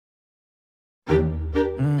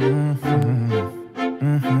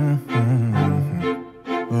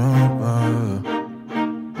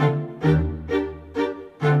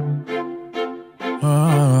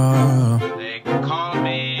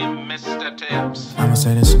I'ma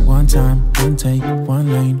say this one time, one take,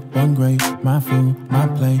 one lane, one grade, my food, my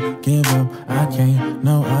play, give up, I can't,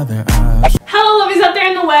 no other option. Hello lovies out there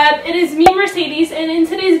in the web, it is me Mercedes, and in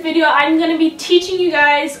today's video I'm going to be teaching you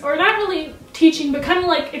guys, or not really teaching, but kind of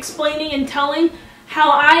like explaining and telling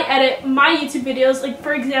how I edit my YouTube videos. Like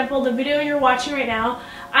for example, the video you're watching right now,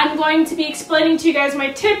 I'm going to be explaining to you guys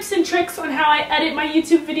my tips and tricks on how I edit my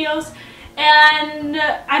YouTube videos. And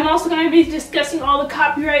I'm also going to be discussing all the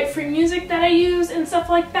copyright-free music that I use and stuff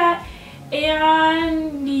like that.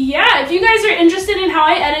 And yeah, if you guys are interested in how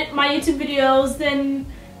I edit my YouTube videos, then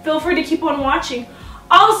feel free to keep on watching.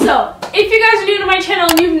 Also, if you guys are new to my channel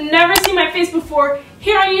and you've never seen my face before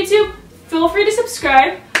here on YouTube, feel free to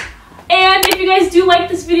subscribe. And if you guys do like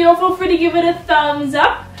this video, feel free to give it a thumbs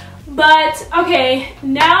up. But okay,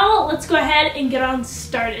 now let's go ahead and get on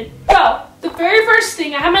started. So, the very first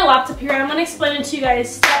thing, I have my laptop here. I'm going to explain it to you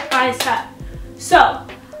guys step by step. So,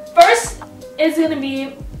 first is going to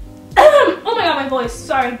be, oh my god, my voice,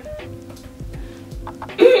 sorry.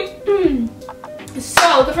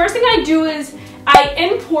 So, the first thing I do is I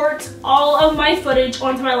import all of my footage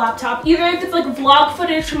onto my laptop. Either if it's like vlog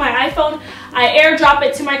footage from my iPhone, I airdrop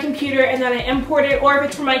it to my computer and then I import it, or if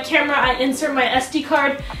it's from my camera, I insert my SD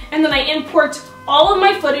card and then I import all of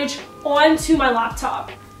my footage onto my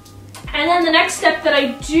laptop. And then the next step that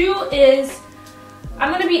I do is, I'm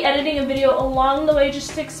going to be editing a video along the way just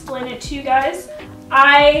to explain it to you guys.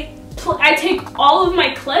 I take all of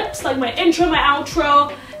my clips, like my intro, my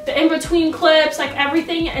outro, the in-between clips, like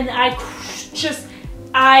everything, and I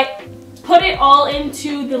put it all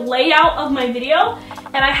into the layout of my video,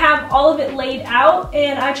 and I have all of it laid out,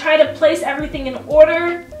 and I try to place everything in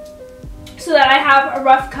order so that I have a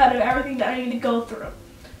rough cut of everything that I need to go through.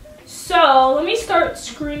 So let me start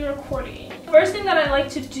screen recording. First thing that I like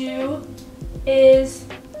to do is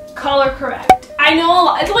color correct. I know a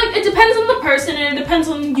lot, it depends on the person and it depends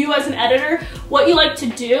on you as an editor what you like to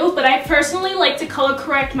do, but I personally like to color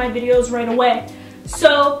correct my videos right away.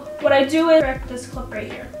 So what I do is correct this clip right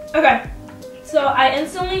here. Okay, so I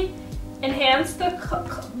instantly enhance I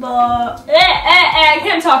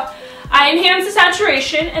can't talk. I enhance the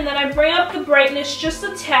saturation and then I bring up the brightness just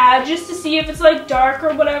a tad just to see if it's like dark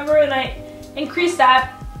or whatever, and I increase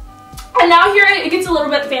that. And now here it gets a little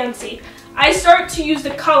bit fancy. I start to use the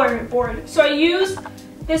color board. So I use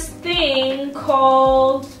this thing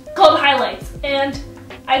called highlights, and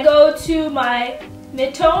I go to my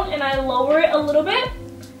midtone and I lower it a little bit,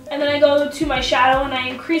 and then I go to my shadow and I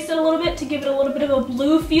increase it a little bit to give it a little bit of a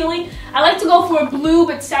blue feeling. I like to go for a blue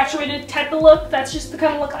but saturated type of look. That's just the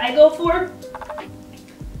kind of look I go for.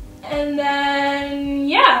 And then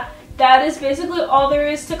yeah, that is basically all there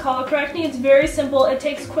is to color correcting. It's very simple. It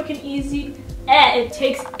takes quick and easy.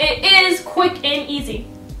 It is quick and easy.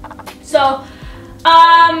 So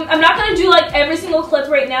I'm not gonna do like every single clip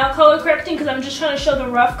right now color correcting because I'm just trying to show the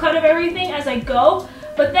rough cut of everything as I go.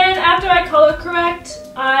 But then after I color correct,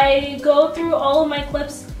 I go through all of my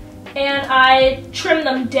clips and I trim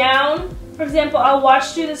them down. For example, I'll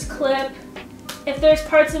watch through this clip. If there's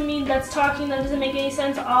parts of me that's talking that doesn't make any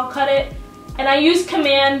sense, I'll cut it. And I use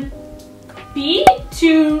Command B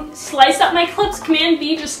to slice up my clips. Command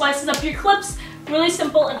B just slices up your clips. Really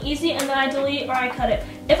simple and easy, and then I delete or I cut it.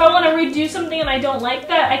 If I want to redo something and I don't like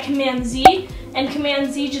that, I Command Z, and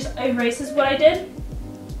Command Z just erases what I did.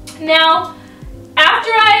 Now, after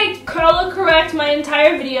I color correct my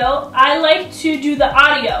entire video, I like to do the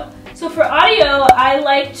audio. So for audio, I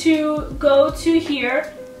like to go to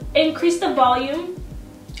here, increase the volume,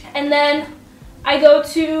 and then I go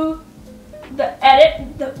to the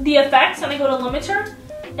edit, the effects, and I go to limiter.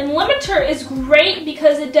 And limiter is great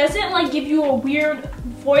because it doesn't like give you a weird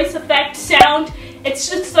voice effect sound. It's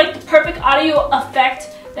just like the perfect audio effect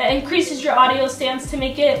that increases your audio stance to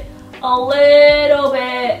make it a little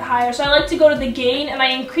bit higher. So I like to go to the gain and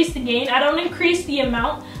I increase the gain. I don't increase the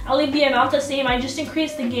amount. I leave the amount the same. I just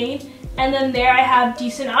increase the gain, and then there I have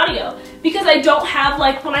decent audio. Because I don't have,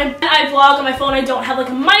 like, when I vlog on my phone, I don't have like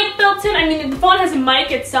a mic built in. I mean, the phone has a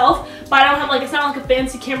mic itself, but I don't have like, it's not like a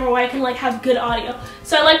fancy camera where I can like have good audio.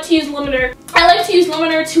 So I like to use limiter. I like to use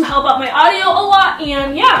limiter to help out my audio a lot,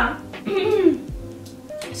 and yeah.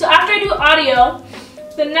 So after I do audio,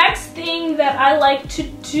 the next thing that I like to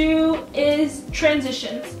do is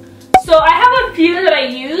transitions. So I have a few that I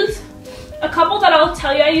use. A couple that I'll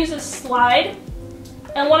tell you I use is slide.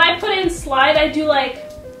 And when I put in slide, I do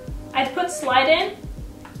like, I put slide in,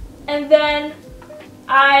 and then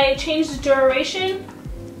I change the duration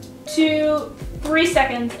to 3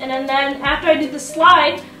 seconds. And then after I do the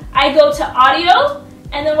slide, I go to audio,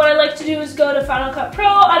 and then what I like to do is go to Final Cut Pro,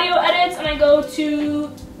 audio edits, and I go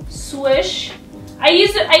to swish. I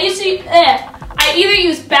usually I either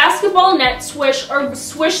use basketball net swish or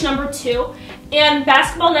swish number 2. And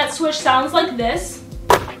basketball net swish sounds like this.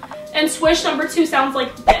 And swish number 2 sounds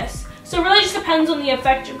like this. So it really just depends on the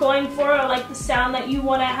effect you're going for, or like the sound that you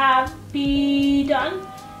want to have be done.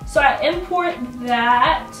 So I import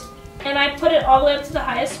that, and I put it all the way up to the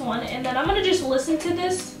highest one, and then I'm going to just listen to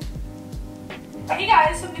this. Hey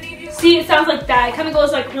guys, I'm gonna give you. See, it sounds like that. It kind of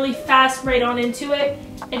goes like really fast right on into it.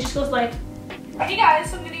 It just goes like. Hey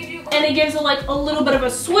guys, I'm gonna give you. And it gives it like a little bit of a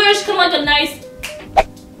swish, kind of like a nice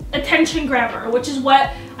attention grabber, which is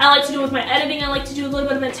what I like to do with my editing. I like to do a little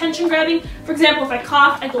bit of attention grabbing. For example, if I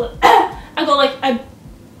cough, I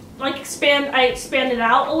expand it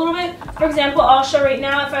out a little bit. For example, I'll show right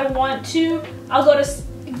now. If I want to, I'll go to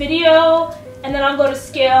video, and then I'll go to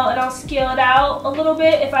scale, and I'll scale it out a little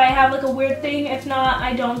bit if I have like a weird thing. If not,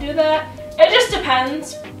 I don't do that. It just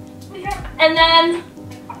depends. And then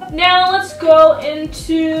now let's go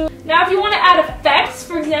into, now if you want to add effects,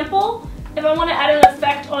 for example, if I want to add an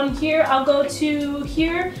effect on here, I'll go to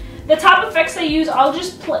here. The top effects I use, I'll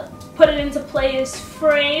just put it into play as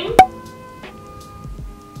frame.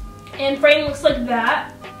 And frame looks like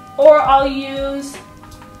that. Or I'll use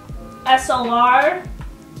SLR.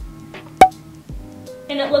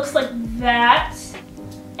 And it looks like that.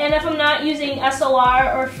 And if I'm not using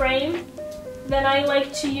SLR or frame, then I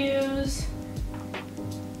like to use,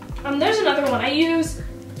 there's another one. I use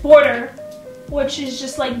border, which is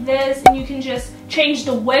just like this, and you can just change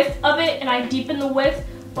the width of it, and I deepen the width,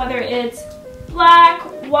 whether it's black,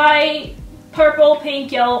 white, purple,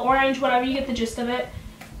 pink, yellow, orange, whatever, you get the gist of it.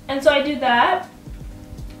 And so I do that.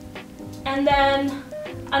 And then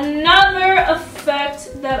another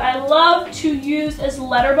effect that I love to use is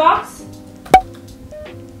letterbox.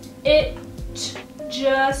 It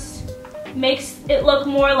just makes it look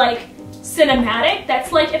more like cinematic.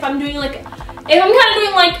 That's like if I'm doing like, if I'm kind of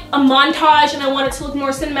doing like a montage and I want it to look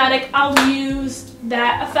more cinematic, I'll use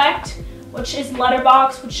that effect, which is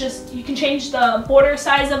letterbox, which is, you can change the border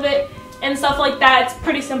size of it and stuff like that. It's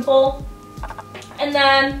pretty simple. And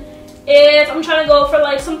then if I'm trying to go for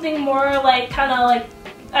like something more like kind of like,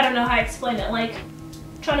 I don't know how to explain it, like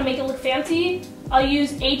trying to make it look fancy, I'll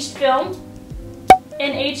use H-film,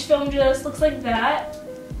 and H-film just looks like that.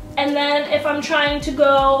 And then if I'm trying to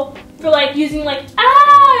go for like using like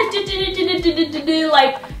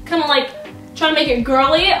like kind of like trying to make it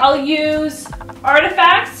girly, I'll use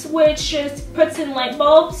artifacts, which just puts in light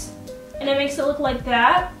bulbs and it makes it look like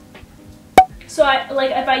that. So I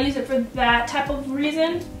like if I use it for that type of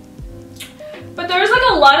reason. But there's like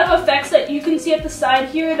a lot of effects that you can see at the side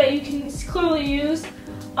here that you can clearly use.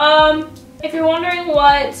 If you're wondering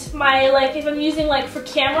what my, like if I'm using like for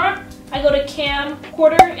camera, I go to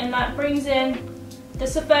camcorder and that brings in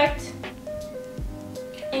this effect.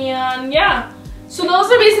 And yeah, so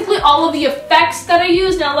those are basically all of the effects that I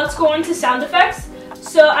use. Now let's go on to sound effects.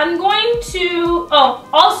 So I'm going to,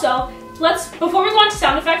 also, before we go on to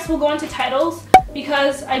sound effects, we'll go on to titles,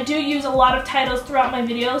 because I do use a lot of titles throughout my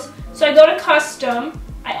videos. So I go to custom,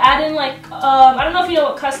 I add in like, I don't know if you know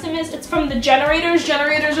what custom is, it's from the generators.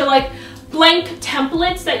 Generators are like blank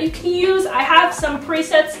templates that you can use. I have some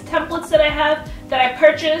presets templates that I have that I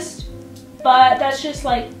purchased, but that's just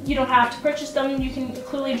like, you don't have to purchase them. You can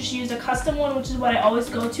clearly just use a custom one, which is what I always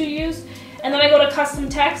go to use. And then I go to custom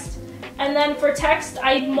text. And then for text,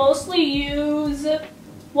 I mostly use,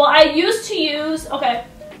 well, I used to use, okay,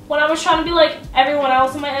 when I was trying to be like everyone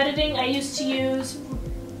else in my editing, I used to use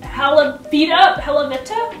Hella Vita,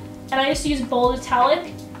 and I used to use bold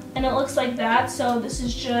italic, and it looks like that. So this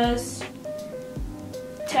is just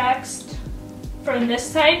text for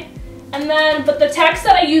this type. And then, but the text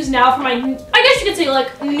that I use now for my, I guess you could say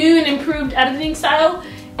like new and improved editing style,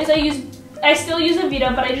 is I still use a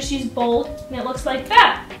Vita, but I just use bold, and it looks like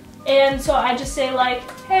that. And so I just say like,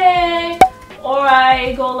 hey, or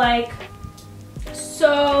I go like,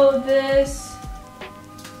 so this,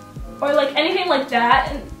 or like anything like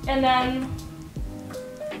that, and then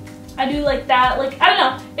I do like that, like, I don't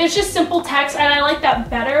know, it's just simple text, and I like that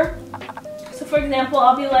better. So for example,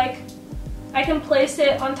 I'll be like, I can place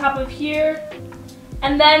it on top of here,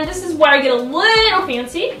 and then this is where I get a little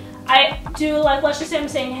fancy. I do like, let's just say I'm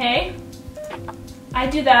saying hey, I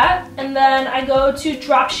do that, and then I go to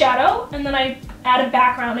drop shadow, and then I add a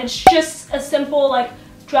background. It's just a simple, like,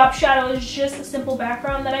 drop shadow is just a simple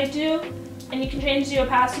background that I do, and you can change the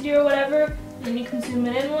opacity or whatever, and then you can zoom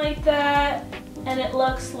it in like that, and it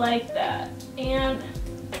looks like that. And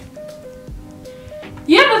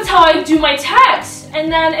yeah, that's how I do my text.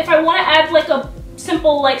 And then if I want to add like a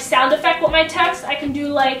simple like sound effect with my text, I can do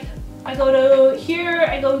like, I go to here,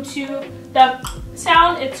 I go to the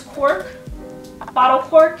sound, it's cork, bottle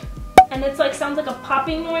cork, and it's like sounds like a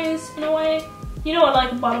popping noise in a way. You know what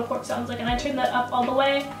like a bottle cork sounds like, and I turned that up all the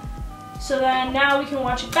way. So then now we can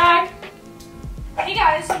watch it back. Hey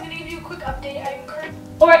guys, I'm gonna give you a quick update.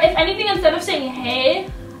 Or if anything, instead of saying hey,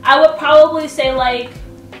 I would probably say like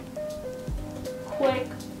quick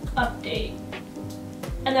update,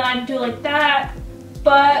 and then I'd do like that.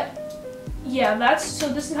 But yeah,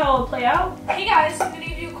 so this is how it'll play out. Hey guys, I'm gonna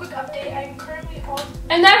give you a quick update. I am currently on.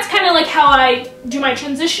 And that's kind of like how I do my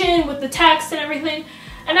transition with the text and everything.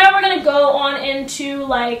 And now we're gonna go on into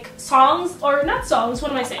like songs, or not songs,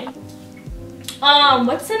 what am I saying?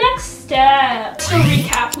 What's the next step? So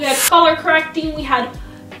recap, we had color correcting, we had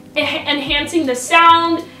enhancing the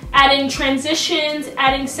sound, adding transitions,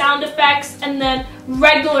 adding sound effects, and then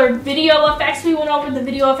regular video effects. We went over the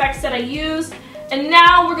video effects that I use. And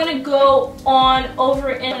now we're gonna go on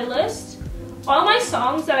over in a list. All my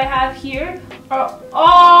songs that I have here are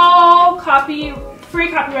all free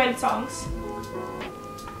copyrighted songs.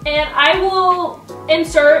 And I will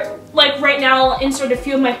insert, like right now, I'll insert a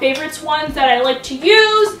few of my favorites ones that I like to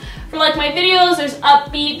use for like my videos. There's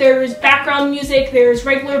upbeat, there's background music, there's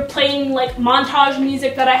regular playing like montage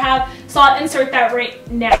music that I have. So I'll insert that right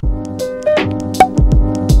now.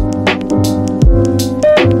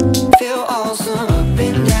 Feel awesome up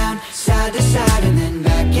and down, side to side and then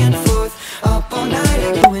back and forth, up all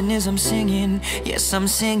night. Doing is I'm singing, yes I'm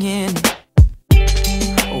singing.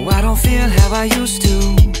 Oh, I don't feel how I used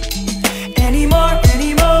to anymore.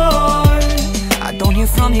 I don't hear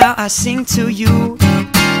from you, I sing to you.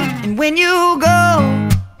 And when you go,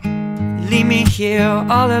 leave me here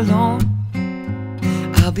all alone.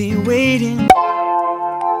 I'll be waiting.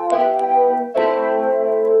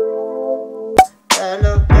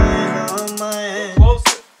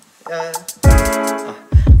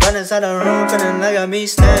 Run inside the room, feeling like a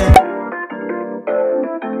beast.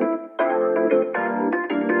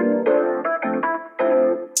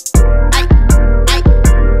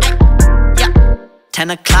 Yeah, 10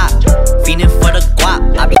 o'clock, feeding for the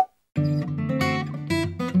guap. I be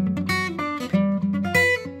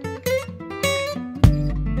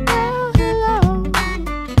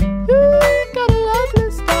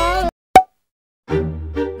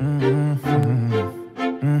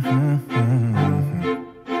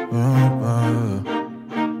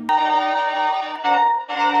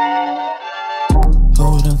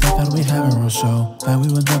show that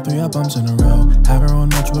we would drop 3 albums in a row. Have our own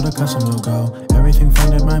match with a custom logo. Everything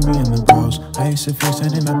funded by me and the bros. I used to feel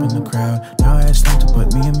standing up in the crowd. Now I ask them to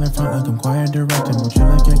put me in the front like I'm choir directing. Would you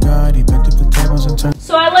like your God? He picked up the tables and turned.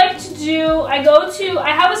 So I like to do, I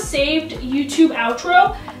have a saved YouTube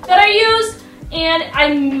outro that I use, and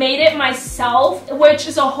I made it myself, which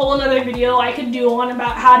is a whole another video I could do on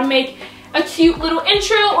about how to make a cute little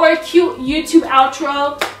intro or a cute YouTube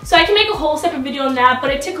outro. So I can make a whole separate video on that, but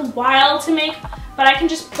it took a while to make, but I can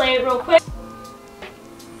just play it real quick.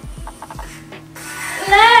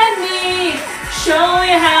 Let me show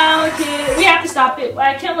you how to, we have to stop it.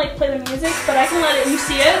 I can't like play the music, but I can let you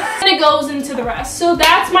see it. And it goes into the rest. So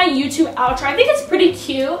that's my YouTube outro. I think it's pretty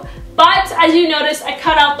cute, but as you notice, I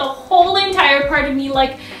cut out the whole entire part of me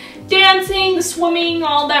like dancing, the swimming,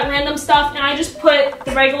 all that random stuff, and I just put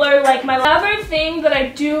the regular, like my other thing that I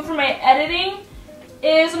do for my editing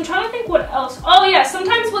is, I'm trying to think what else. Oh yeah,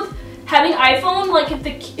 sometimes with having iPhone, like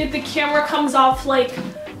if the camera comes off like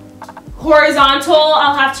horizontal,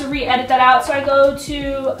 I'll have to re-edit that out. So I go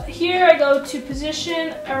to here, I go to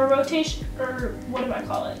position or rotation, or what do I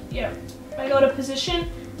call it? Yeah, I go to position,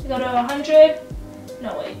 I go to 100.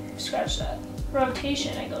 No wait, scratch that.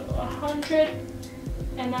 Rotation, I go to 100.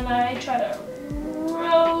 And then I try to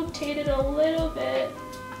rotate it a little bit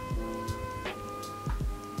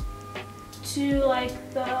to like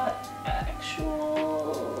the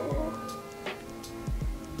actual,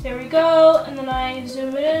 there we go, and then I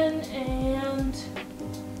zoom it in, and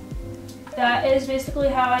that is basically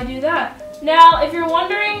how I do that. Now, if you're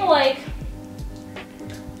wondering like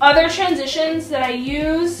other transitions that I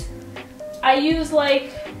use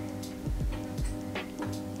like,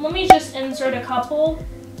 let me just insert a couple.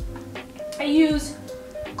 I use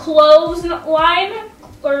clothesline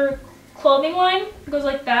or clothing line. It goes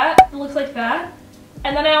like that. It looks like that.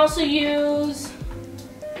 And then I also use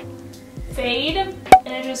fade, and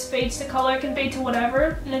it just fades to color. It can fade to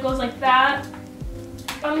whatever, and it goes like that.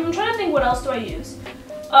 I'm trying to think, what else do I use?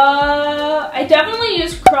 I definitely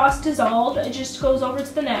use cross dissolved. It just goes over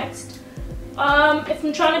to the next. If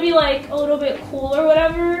I'm trying to be like a little bit cool or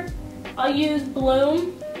whatever, I'll use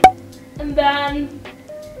bloom. And then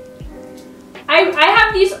I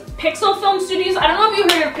have these Pixel Film Studios. I don't know if you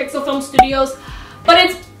heard of Pixel Film Studios, but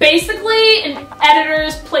it's basically an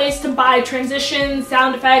editor's place to buy transitions,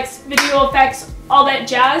 sound effects, video effects, all that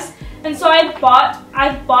jazz. And so I've bought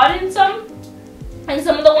in some, and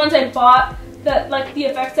some of the ones I bought that like the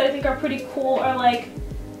effects that I think are pretty cool are like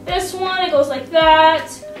this one, it goes like that,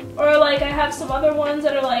 or like I have some other ones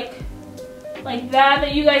that are like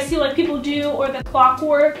that you guys see like people do, or the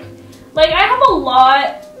clockwork. Like I have a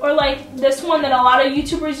lot, or like this one that a lot of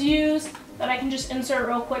YouTubers use that I can just insert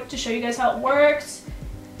real quick to show you guys how it works.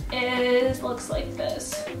 Looks like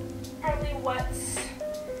this. Apparently what's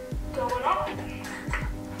going on.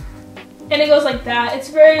 And it goes like that. It's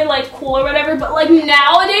very like cool or whatever, but like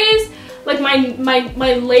nowadays, like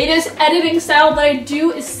my latest editing style that I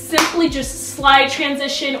do is simply just slide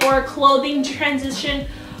transition or a clothing transition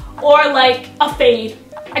or like a fade.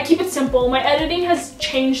 I keep it simple. My editing has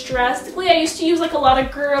changed drastically. I used to use like a lot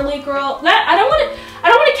of girly girl. I don't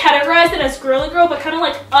want to categorize it as girly girl, but kind of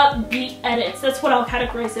like upbeat edits. That's what I'll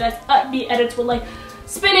categorize it as, upbeat edits with like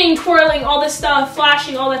spinning, twirling, all this stuff,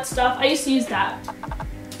 flashing, all that stuff. I used to use that.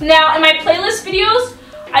 Now in my playlist videos,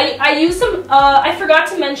 I use some, I forgot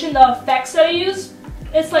to mention the effects that I use.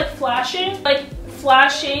 It's like flashing,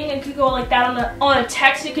 it could go like that on a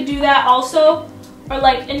text, it could do that also. Or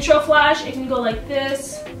like intro flash, it can go like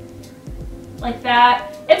this, like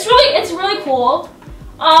that. It's really cool.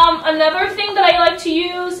 Another thing that I like to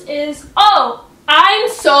use is, oh, I'm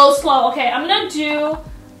so slow. Okay, I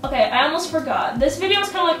almost forgot. This video is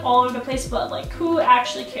kind of like all over the place, but like who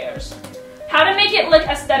actually cares? How to make it like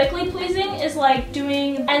aesthetically pleasing is like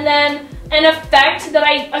doing, and then an effect that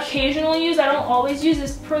I occasionally use, I don't always use,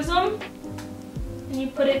 is prism. And you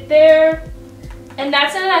put it there, and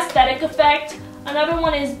that's an aesthetic effect. Another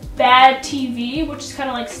one is bad TV, which is kind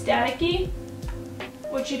of like staticky,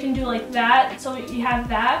 which you can do like that, so you have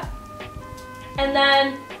that. And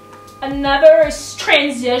then another is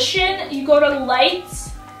transition. You go to lights.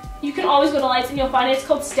 You can always go to lights and you'll find it's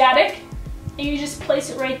called static, and you just place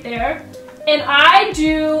it right there. And I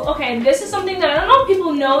do, okay, this is something that I don't know if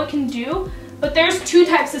people know it can do, but there's two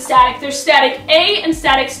types of static. There's static A and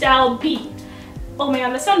static style B. Oh my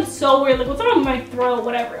god, that sounds so weird, like what's on my throat,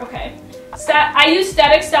 whatever, okay. I use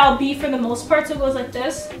static style B for the most part, so it goes like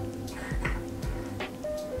this.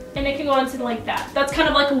 And it can go into like that. That's kind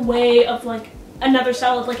of like a way of like another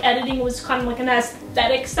style of like editing, was kind of like an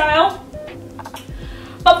aesthetic style.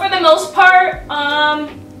 But for the most part,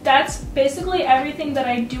 that's basically everything that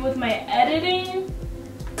I do with my editing.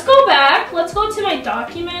 Let's go back, let's go to my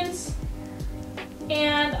documents,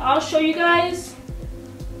 and I'll show you guys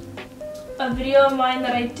a video of mine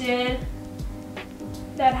that I did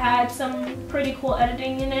that had some pretty cool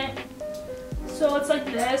editing in it. So it's like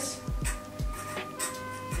this.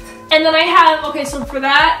 And then I have, okay, so for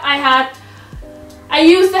that I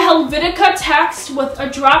used the Helvetica text with a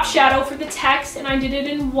drop shadow for the text, and I did it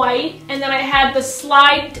in white. And then I had the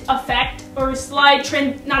slide effect, or slide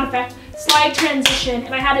transition,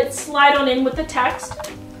 and I had it slide on in with the text.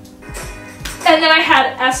 And then I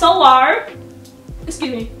had SLR,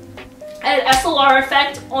 excuse me, I had SLR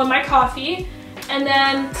effect on my coffee. And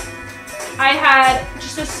then I had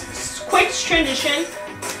just a quick transition,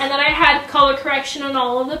 and then I had color correction on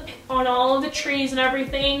all of the trees and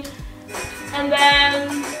everything. And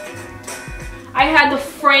then I had the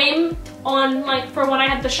frame on, like, for when I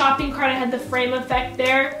had the shopping cart, I had the frame effect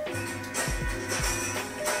there.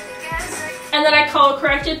 And then I color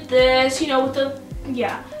corrected this, you know, with the,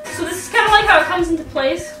 yeah. So this is kind of like how it comes into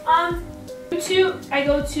place. I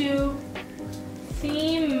go to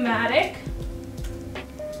thematic,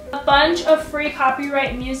 a bunch of free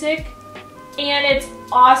copyright music, and it's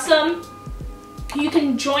awesome. You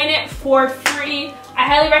can join it for free. I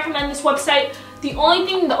highly recommend this website. The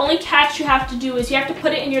only catch you have to do is you have to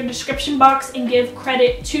put it in your description box and give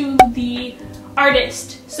credit to the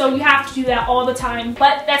artist. So you have to do that all the time.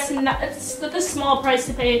 But that's a small price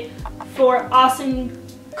to pay for awesome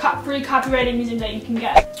free copyrighted music that you can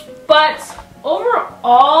get. But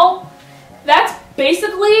overall, that's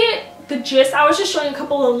basically the gist. I was just showing a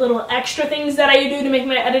couple of little extra things that I do to make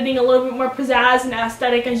my editing a little bit more pizzazz and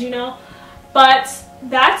aesthetic, as you know. But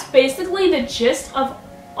that's basically the gist of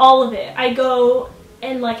all of it. I go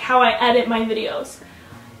and like how I edit my videos.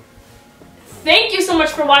 Thank you so much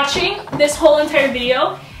for watching this whole entire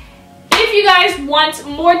video. If you guys want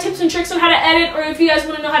more tips and tricks on how to edit, or if you guys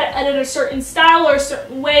want to know how to edit a certain style or a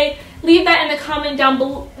certain way, leave that in the comment down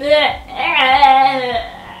below.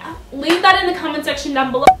 Leave that in the comment section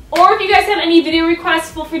down below. Or if you guys have any video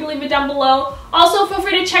requests, feel free to leave it down below. Also, feel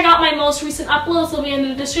free to check out my most recent uploads. They'll be in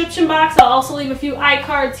the description box. I'll also leave a few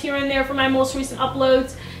iCards here and there for my most recent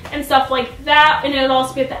uploads and stuff like that. And it'll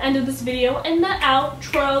also be at the end of this video and the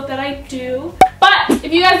outro that I do. But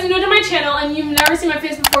if you guys are new to my channel and you've never seen my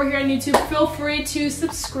face before here on YouTube, feel free to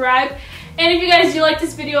subscribe. And if you guys do like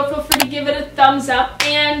this video, feel free to give it a thumbs up.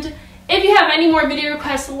 And if you have any more video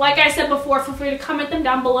requests, like I said before, feel free to comment them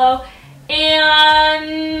down below.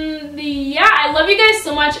 And yeah, I love you guys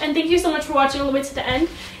so much, and thank you so much for watching all the way to the end.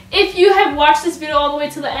 If you have watched this video all the way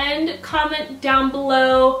to the end, comment down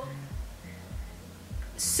below.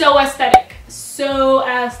 So aesthetic. So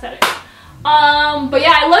aesthetic. But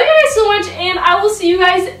yeah, I love you guys so much, and I will see you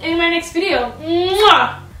guys in my next video.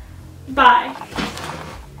 Mwah! Bye.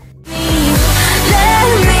 Let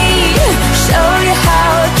me show you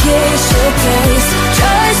how a kiss should taste.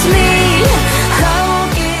 Trust me.